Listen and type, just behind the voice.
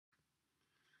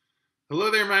Hello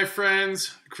there, my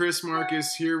friends. Chris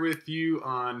Marcus here with you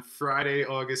on Friday,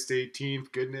 August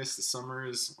 18th. Goodness, the summer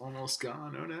is almost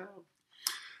gone. Oh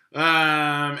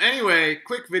no. Anyway,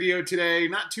 quick video today.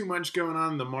 Not too much going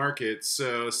on in the market.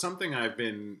 So something I've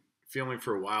been feeling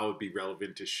for a while would be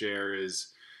relevant to share is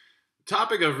the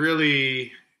topic of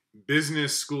really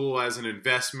business school as an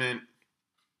investment.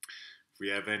 If we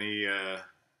have any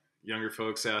younger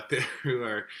folks out there who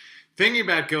are thinking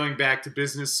about going back to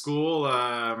business school,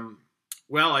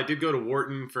 well, I did go to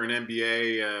Wharton for an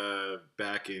MBA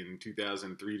back in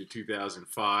 2003 to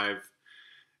 2005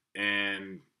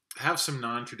 and have some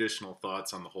non-traditional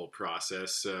thoughts on the whole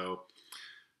process. So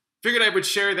figured I would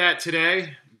share that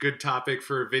today. Good topic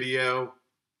for a video.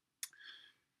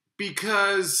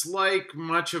 Because like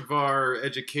much of our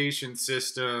education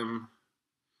system,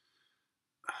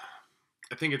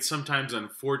 I think it's sometimes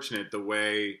unfortunate the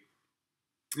way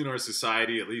in our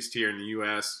society, at least here in the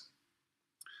U.S.,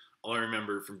 all I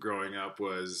remember from growing up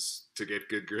was to get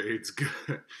good grades,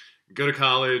 go to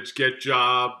college, get a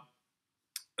job,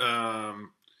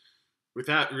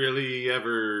 without really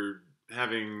ever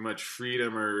having much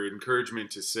freedom or encouragement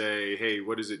to say, hey,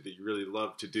 what is it that you really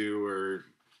love to do? Or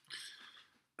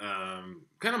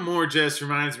kind of more just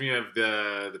reminds me of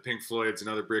the Pink Floyd's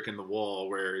Another Brick in the Wall,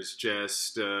 where it's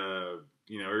just,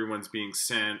 everyone's being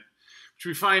sent, which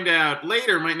we find out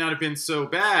later might not have been so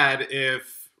bad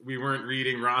if we weren't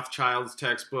reading Rothschild's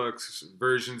textbooks,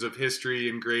 versions of history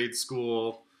in grade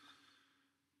school.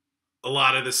 A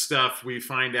lot of the stuff we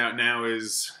find out now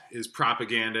is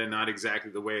propaganda, not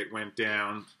exactly the way it went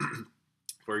down.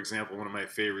 For example, one of my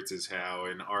favorites is how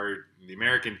in the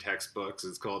American textbooks,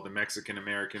 it's called the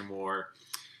Mexican-American War.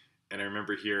 And I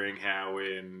remember hearing how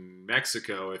in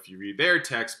Mexico, if you read their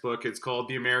textbook, it's called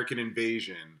the American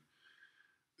Invasion.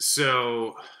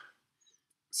 So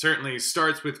certainly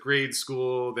starts with grade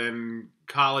school, then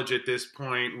college at this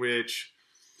point, which,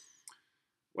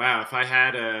 wow, if I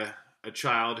had a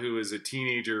child who is a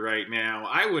teenager right now,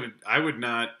 I would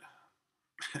not,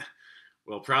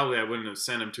 well, probably I wouldn't have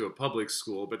sent them to a public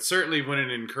school, but certainly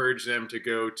wouldn't encourage them to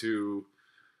go to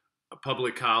a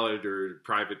public college or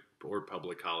private or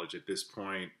public college at this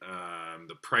point.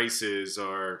 The prices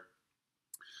are,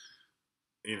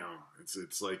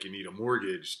 it's like you need a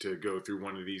mortgage to go through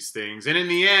one of these things. And in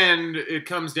the end, it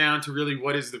comes down to really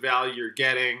what is the value you're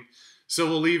getting. So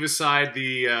we'll leave aside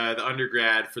the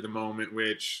undergrad for the moment,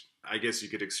 which I guess you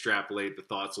could extrapolate. The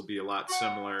thoughts will be a lot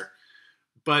similar.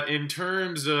 But in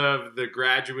terms of the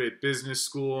graduate business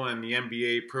school and the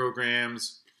MBA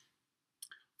programs,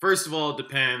 first of all, it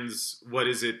depends what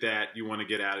is it that you want to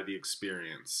get out of the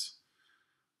experience.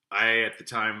 I, at the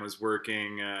time, was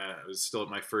working, I was still at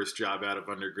my first job out of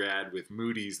undergrad with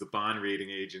Moody's, the bond rating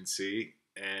agency.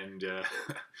 And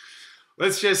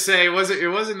let's just say it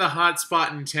wasn't the hot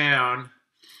spot in town.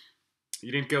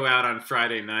 You didn't go out on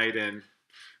Friday night and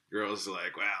girls were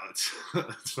like, wow,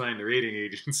 let's find a rating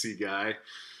agency guy.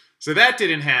 So that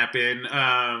didn't happen.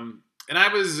 And I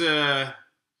was,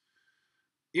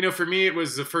 for me, it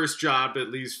was the first job that at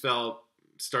least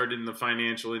started in the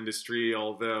financial industry,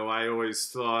 although I always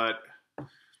thought,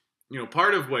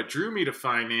 part of what drew me to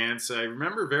finance, I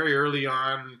remember very early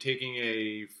on taking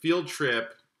a field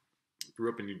trip.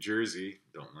 Grew up in New Jersey,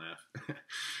 don't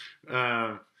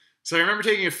laugh. So I remember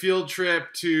taking a field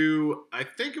trip to, I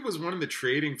think it was one of the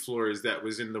trading floors that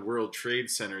was in the World Trade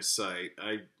Center site.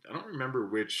 I don't remember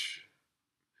which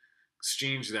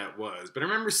exchange that was, but I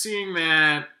remember seeing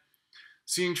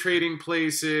trading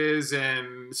places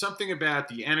and something about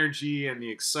the energy and the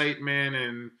excitement,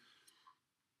 and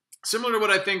similar to what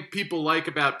I think people like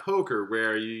about poker,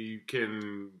 where you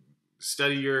can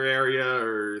study your area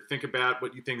or think about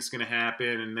what you think is going to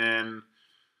happen, and then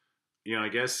I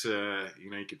guess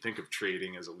you could think of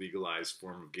trading as a legalized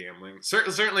form of gambling.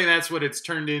 Certainly that's what it's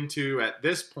turned into at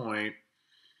this point.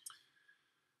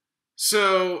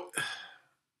 So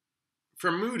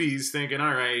from Moody's, thinking,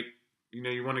 all right,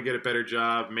 you want to get a better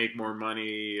job, make more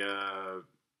money,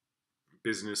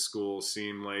 business school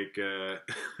seemed like a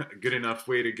good enough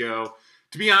way to go.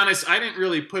 To be honest, I didn't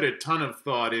really put a ton of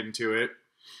thought into it.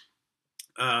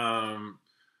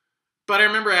 But I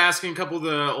remember asking a couple of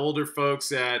the older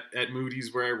folks at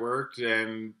Moody's where I worked,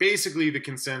 and basically the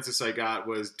consensus I got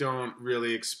was don't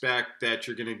really expect that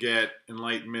you're going to get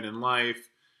enlightenment in life.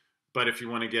 But if you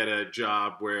want to get a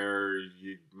job where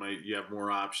you have more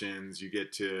options, you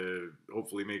get to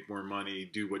hopefully make more money,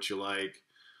 do what you like,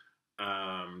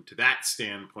 to that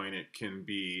standpoint, it can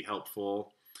be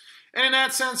helpful. And in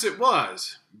that sense, it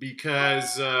was,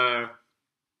 because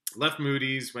left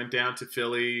Moody's, went down to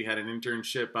Philly, had an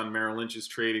internship on Merrill Lynch's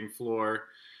trading floor,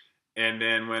 and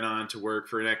then went on to work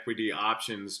for an equity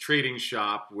options trading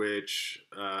shop, which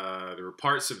there were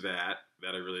parts of that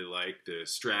I really liked. The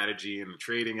strategy and the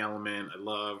trading element I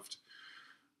loved.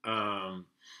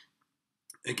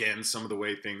 Again, some of the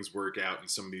way things work out in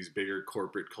some of these bigger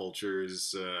corporate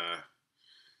cultures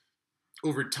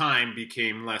over time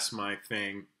became less my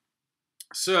thing.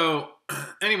 So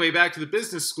anyway, back to the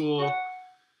business school.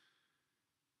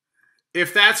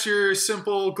 If that's your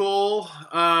simple goal,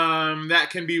 that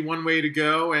can be one way to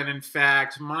go. And in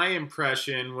fact, my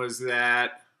impression was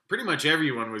that pretty much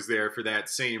everyone was there for that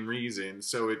same reason.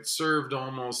 So it served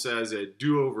almost as a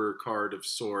do-over card of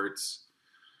sorts.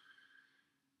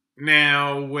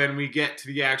 Now, when we get to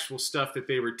the actual stuff that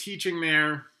they were teaching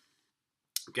there,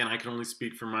 again, I can only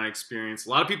speak from my experience. A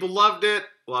lot of people loved it.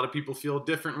 A lot of people feel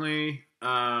differently.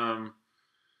 And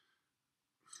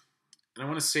I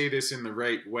want to say this in the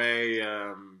right way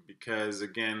because,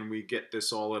 again, we get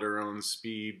this all at our own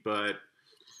speed. But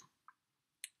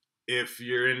if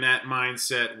you're in that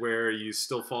mindset where you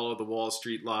still follow the Wall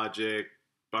Street logic,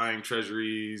 buying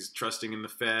treasuries, trusting in the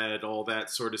Fed, all that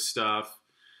sort of stuff,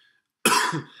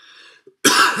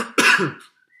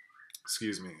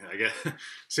 excuse me, I get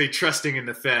say trusting in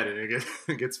the Fed and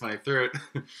it gets my throat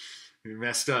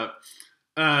messed up.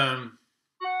 Then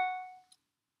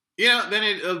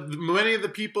many of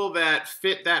the people that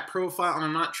fit that profile, and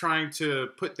I'm not trying to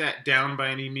put that down by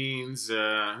any means.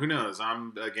 Who knows?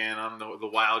 I'm the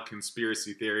wild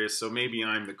conspiracy theorist, so maybe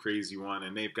I'm the crazy one,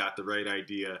 and they've got the right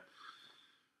idea.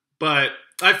 But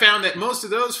I found that most of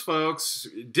those folks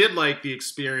did like the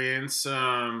experience.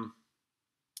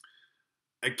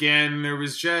 Again, there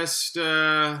was just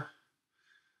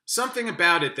something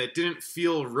about it that didn't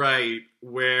feel right,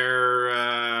 where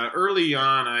early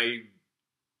on I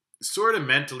sort of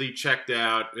mentally checked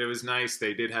out. It was nice.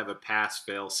 They did have a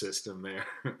pass-fail system there,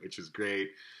 which is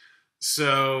great.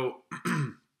 So,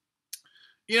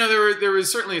 there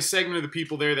was certainly a segment of the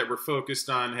people there that were focused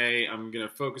on, hey, I'm going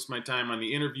to focus my time on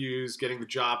the interviews, getting the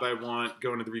job I want,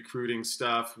 going to the recruiting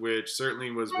stuff, which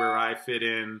certainly was where I fit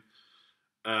in.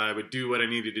 I would do what I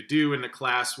needed to do in the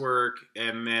classwork,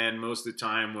 and then most of the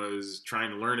time was trying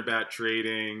to learn about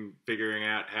trading, figuring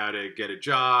out how to get a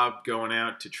job, going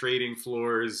out to trading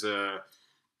floors. Man,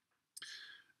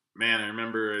 I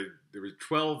remember there were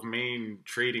 12 main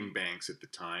trading banks at the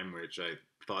time, which I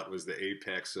thought was the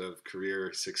apex of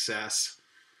career success.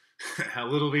 How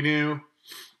little we knew.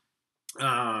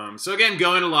 So again,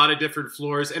 going a lot of different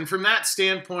floors. And from that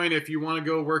standpoint, if you want to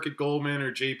go work at Goldman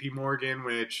or JP Morgan,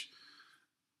 which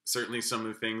certainly some of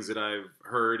the things that I've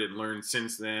heard and learned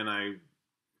since then, I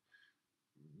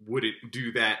wouldn't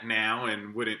do that now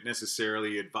and wouldn't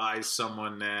necessarily advise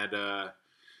someone that at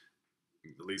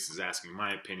least is asking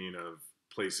my opinion of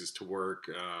places to work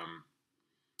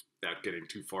without getting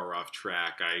too far off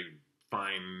track. I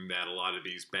find that a lot of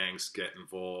these banks get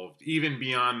involved even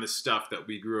beyond the stuff that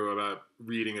we grew up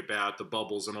reading about, the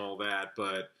bubbles and all that,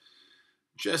 but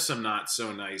just some not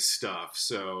so nice stuff.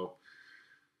 So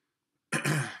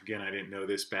again, I didn't know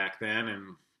this back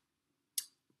then,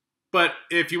 but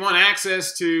if you want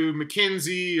access to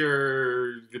McKinsey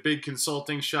or the big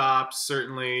consulting shops,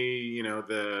 certainly,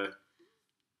 the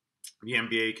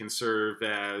MBA can serve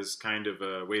as kind of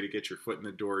a way to get your foot in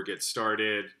the door, get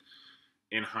started.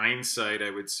 In hindsight,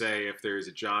 I would say if there's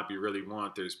a job you really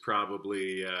want, there's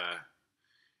probably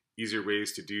easier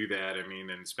ways to do that. I mean,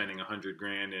 than spending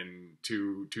 $100,000 in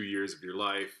two years of your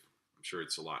life. I'm sure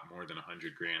it's a lot more than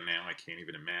 $100,000 now. I can't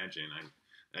even imagine.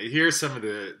 I hear some of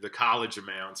the college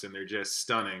amounts, and they're just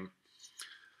stunning.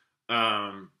 So,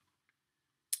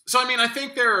 I mean, I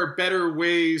think there are better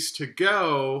ways to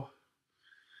go.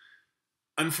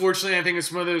 Unfortunately, I think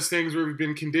it's one of those things where we've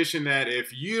been conditioned that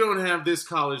if you don't have this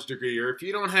college degree or if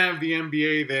you don't have the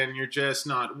MBA, then you're just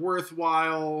not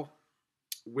worthwhile,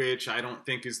 which I don't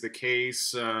think is the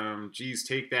case.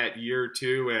 Take that year or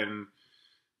two and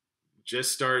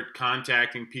just start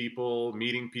contacting people,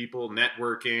 meeting people,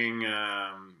 networking.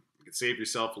 You can save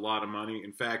yourself a lot of money.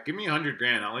 In fact, give me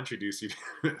 $100,000. I'll introduce you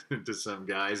to some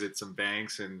guys at some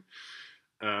banks. And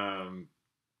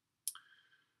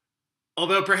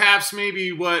although perhaps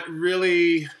maybe what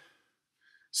really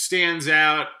stands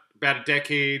out about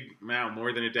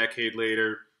more than a decade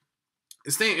later,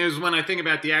 is when I think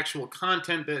about the actual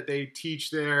content that they teach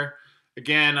there.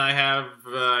 Again, I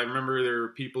remember there were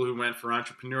people who went for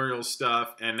entrepreneurial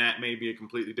stuff, and that may be a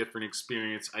completely different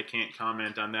experience. I can't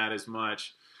comment on that as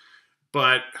much.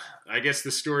 But I guess the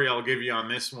story I'll give you on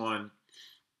this one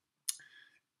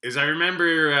is I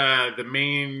remember the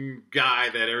main guy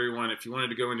that everyone, if you wanted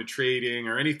to go into trading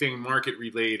or anything market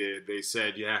related, they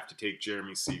said you have to take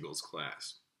Jeremy Siegel's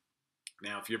class.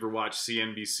 Now, if you ever watch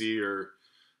CNBC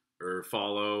or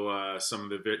follow some of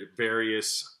the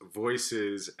various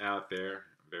voices out there,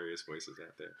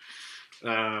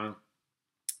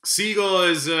 Siegel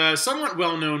is a somewhat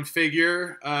well-known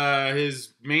figure.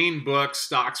 His main book,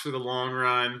 Stocks for the Long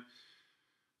Run,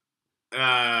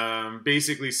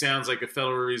 basically sounds like a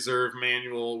Federal Reserve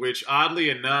manual, which oddly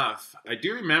enough, I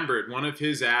do remember at one of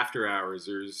his after hours,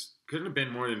 there's couldn't have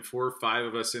been more than 4 or 5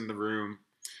 of us in the room.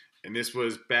 And this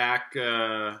was back,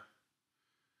 I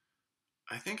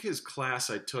think his class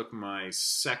I took my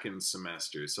second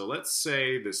semester. So let's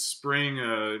say the spring,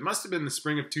 it must have been the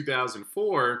spring of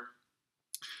 2004.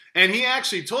 And he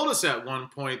actually told us at one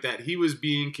point that he was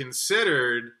being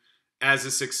considered as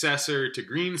a successor to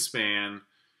Greenspan,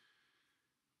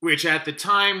 which at the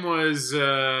time was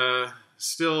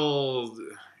still,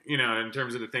 you know, in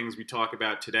terms of the things we talk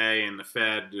about today and the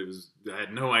Fed, I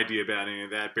had no idea about any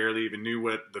of that, barely even knew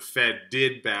what the Fed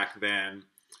did back then.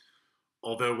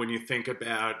 Although when you think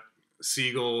about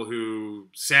Siegel, who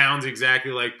sounds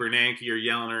exactly like Bernanke or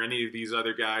Yellen or any of these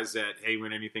other guys that, hey,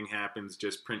 when anything happens,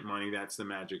 just print money, that's the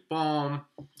magic balm.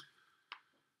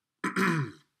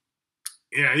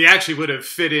 You know, he actually would have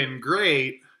fit in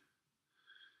great.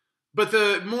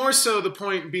 But more so the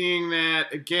point being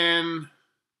that, again,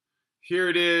 here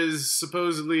it is,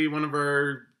 supposedly one of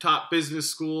our top business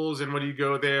schools, and what do you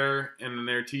go there, and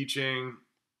they're teaching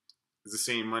is the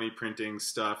same money printing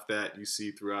stuff that you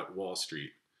see throughout Wall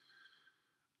Street.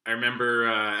 I remember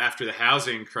after the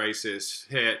housing crisis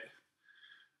hit,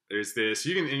 there's this,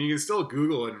 you can still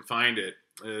Google it and find it.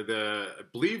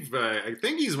 I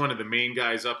think he's one of the main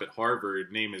guys up at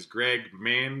Harvard. Name is Greg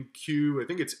Mankiw. I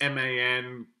think it's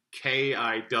Mankiw,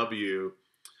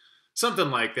 something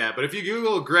like that. But if you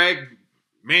Google Greg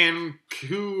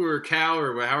Mankiw or Cow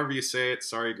or however you say it,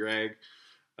 sorry, Greg,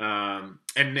 and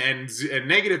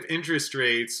negative interest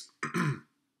rates.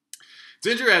 It's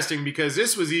interesting because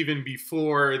this was even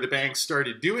before the banks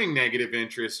started doing negative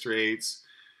interest rates.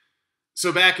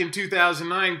 So back in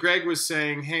 2009, Greg was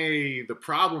saying, hey, the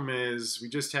problem is we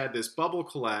just had this bubble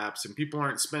collapse and people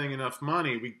aren't spending enough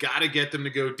money. We got to get them to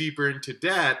go deeper into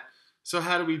debt. So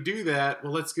how do we do that?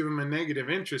 Well, let's give them a negative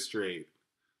interest rate.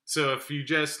 So if you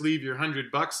just leave your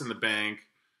 $100 in the bank,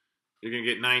 you're going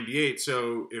to get 98.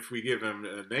 So if we give them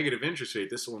a negative interest rate,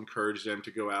 this will encourage them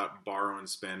to go out and borrow and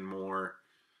spend more,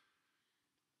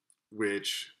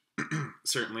 which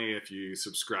certainly if you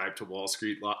subscribe to Wall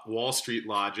Street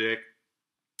logic,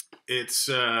 it's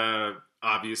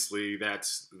obviously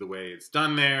that's the way it's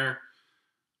done there.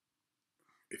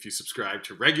 If you subscribe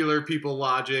to regular people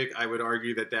logic, I would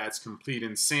argue that that's complete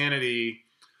insanity.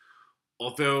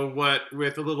 Although what,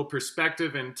 with a little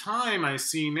perspective and time, I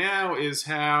see now is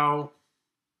how,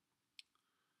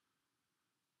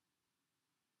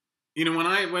 you know,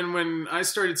 when I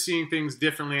started seeing things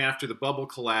differently after the bubble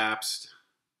collapsed,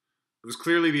 it was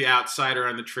clearly the outsider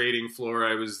on the trading floor.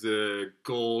 I was the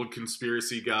gold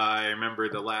conspiracy guy. I remember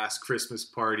the last Christmas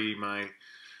party,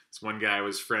 this one guy I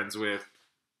was friends with,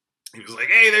 he was like,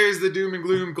 hey, there's the doom and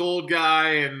gloom gold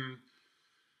guy. And,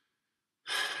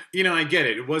 you know, I get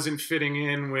it. It wasn't fitting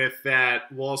in with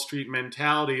that Wall Street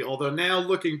mentality. Although now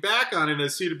looking back on it, I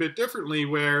see it a bit differently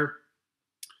where,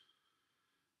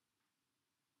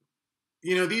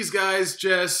 you know, these guys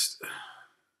just,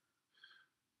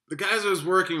 the guys I was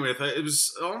working with, it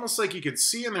was almost like you could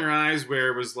see in their eyes where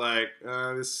it was like,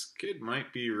 this kid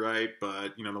might be right,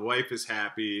 but, you know, the wife is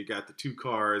happy, got the 2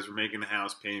 cars, we're making the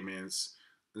house payments,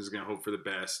 this is going to hope for the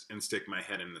best and stick my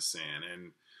head in the sand.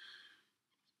 And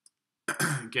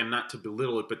again, not to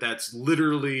belittle it, but that's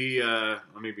literally, well,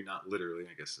 maybe not literally,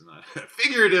 I guess not,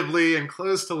 figuratively and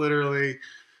close to literally.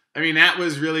 I mean, that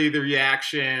was really the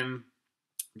reaction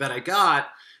that I got.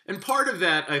 And part of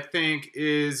that, I think,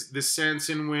 is the sense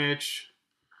in which,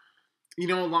 you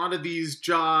know, a lot of these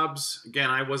jobs, again,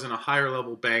 I wasn't a higher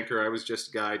level banker. I was just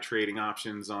a guy trading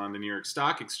options on the New York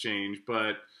Stock Exchange.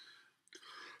 But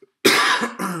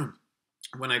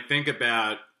when I think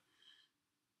about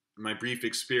my brief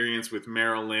experience with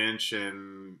Merrill Lynch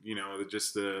and, you know,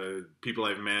 just the people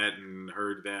I've met and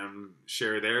heard them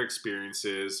share their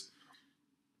experiences,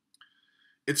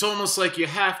 it's almost like you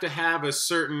have to have a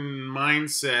certain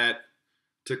mindset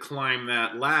to climb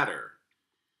that ladder,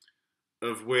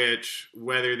 of which,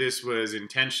 whether this was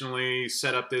intentionally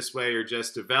set up this way or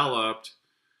just developed,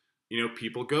 you know,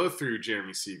 people go through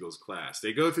Jeremy Siegel's class.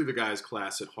 They go through the guy's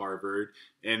class at Harvard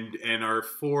and are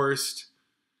forced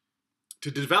to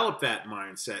develop that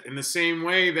mindset in the same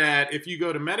way that if you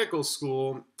go to medical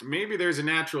school, maybe there's a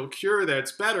natural cure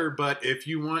that's better, but if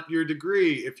you want your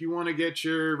degree, if you want to get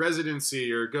your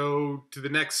residency or go to the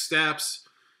next steps,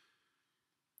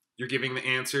 you're giving the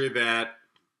answer that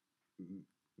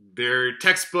their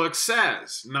textbook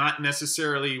says, not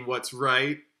necessarily what's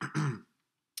right.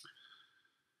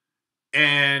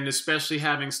 And especially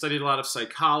having studied a lot of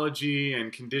psychology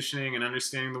and conditioning and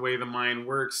understanding the way the mind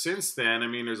works since then, I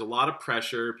mean, there's a lot of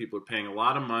pressure. People are paying a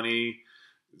lot of money.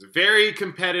 It's very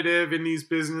competitive in these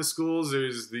business schools.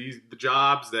 There's the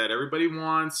jobs that everybody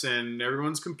wants and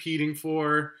everyone's competing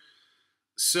for.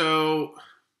 So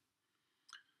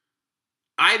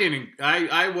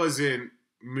I wasn't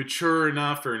mature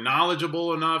enough or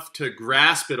knowledgeable enough to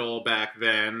grasp it all back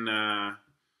then.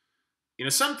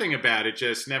 Something about it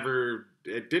just never,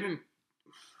 it didn't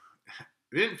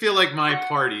feel like my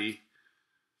party.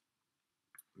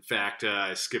 In fact,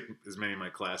 I skipped as many of my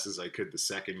classes as I could the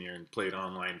second year and played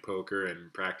online poker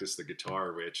and practiced the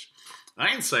guitar, which,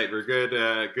 hindsight, were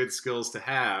good skills to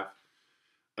have.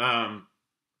 But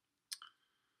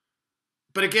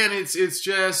again,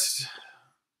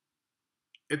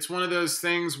 it's one of those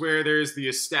things where there's the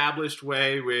established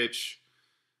way,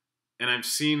 and I've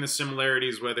seen the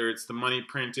similarities, whether it's the money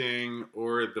printing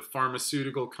or the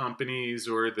pharmaceutical companies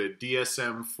or the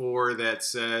DSM-4 that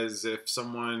says if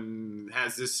someone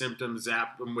has this symptom,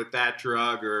 zap them with that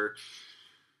drug, or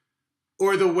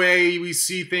the way we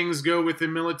see things go with the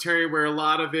military, where a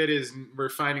lot of it is, we're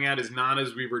finding out, is not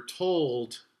as we were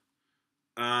told.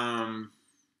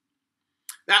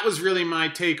 That was really my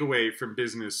takeaway from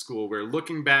business school, where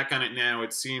looking back on it now,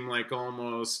 it seemed like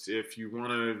almost if you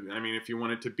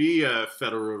wanted to be a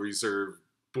Federal Reserve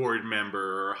board member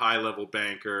or a high-level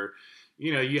banker,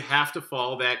 you have to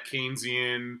follow that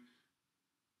Keynesian,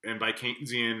 and by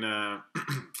Keynesian, I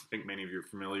think many of you are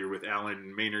familiar with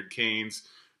Alan Maynard Keynes,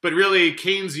 but really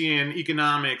Keynesian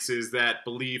economics is that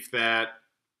belief that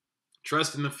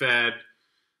trust in the Fed,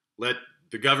 let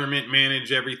the government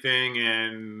manage everything,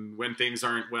 and when things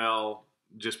aren't well,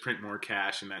 just print more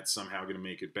cash, and that's somehow going to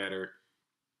make it better.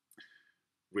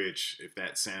 Which, if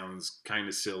that sounds kind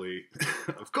of silly,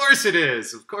 of course it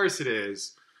is. Of course it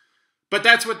is. But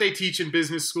that's what they teach in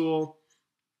business school,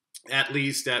 at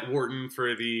least at Wharton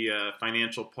for the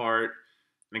financial part.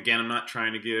 And again, I'm not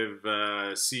trying to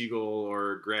give Siegel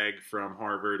or Greg from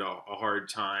Harvard a hard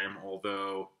time,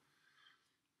 although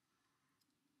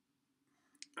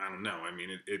I don't know. I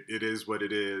mean, it is what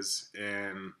it is.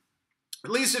 And at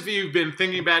least if you've been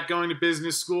thinking about going to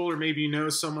business school, or maybe you know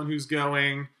someone who's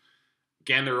going,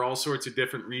 again, there are all sorts of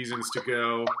different reasons to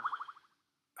go.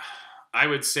 I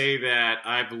would say that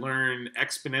I've learned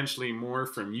exponentially more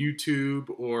from YouTube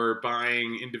or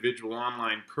buying individual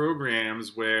online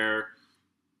programs where,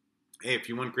 hey, if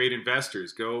you want great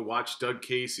investors, go watch Doug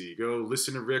Casey, go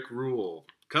listen to Rick Rule,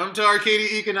 come to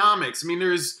Arcadia Economics. I mean,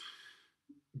 there's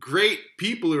great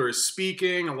people who are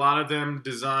speaking. A lot of them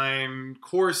design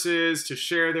courses to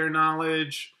share their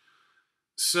knowledge.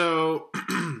 So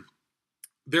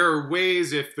there are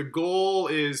ways, if the goal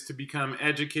is to become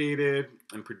educated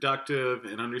and productive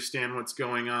and understand what's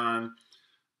going on,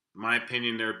 in my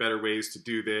opinion, there are better ways to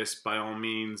do this. By all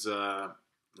means,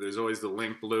 there's always the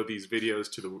link below these videos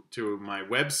to my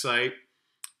website.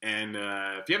 And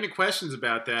if you have any questions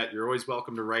about that, you're always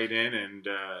welcome to write in, and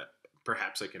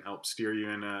perhaps I can help steer you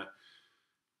in a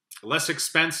less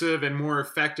expensive and more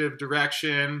effective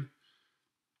direction.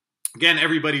 Again,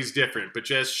 everybody's different, but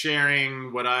just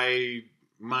sharing what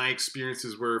my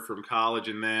experiences were from college,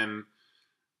 and then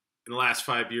in the last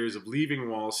 5 years of leaving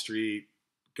Wall Street,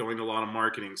 going to a lot of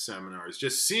marketing seminars,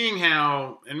 just seeing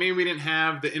how, and maybe we didn't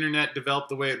have the internet developed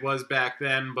the way it was back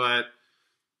then, but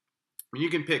when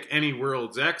you can pick any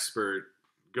world's expert,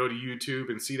 go to YouTube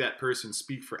and see that person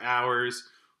speak for hours.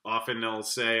 Often they'll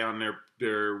say on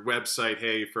their website,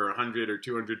 hey, for $100 or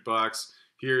 $200,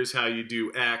 here's how you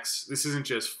do X. This isn't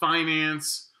just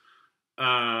finance.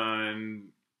 And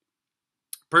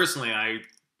personally,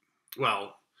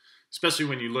 especially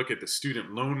when you look at the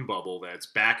student loan bubble that's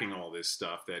backing all this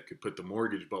stuff that could put the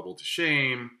mortgage bubble to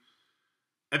shame,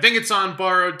 I think it's on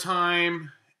borrowed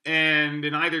time. And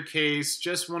in either case,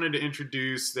 just wanted to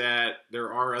introduce that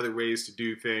there are other ways to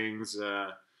do things.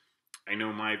 I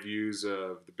know my views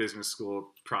of the business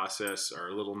school process are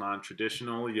a little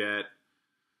non-traditional, yet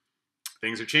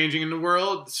things are changing in the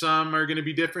world. Some are going to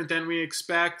be different than we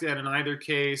expect, and in either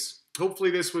case, hopefully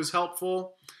this was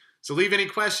helpful. So leave any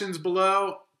questions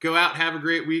below. Go out, have a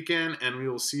great weekend, and we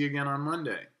will see you again on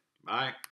Monday. Bye.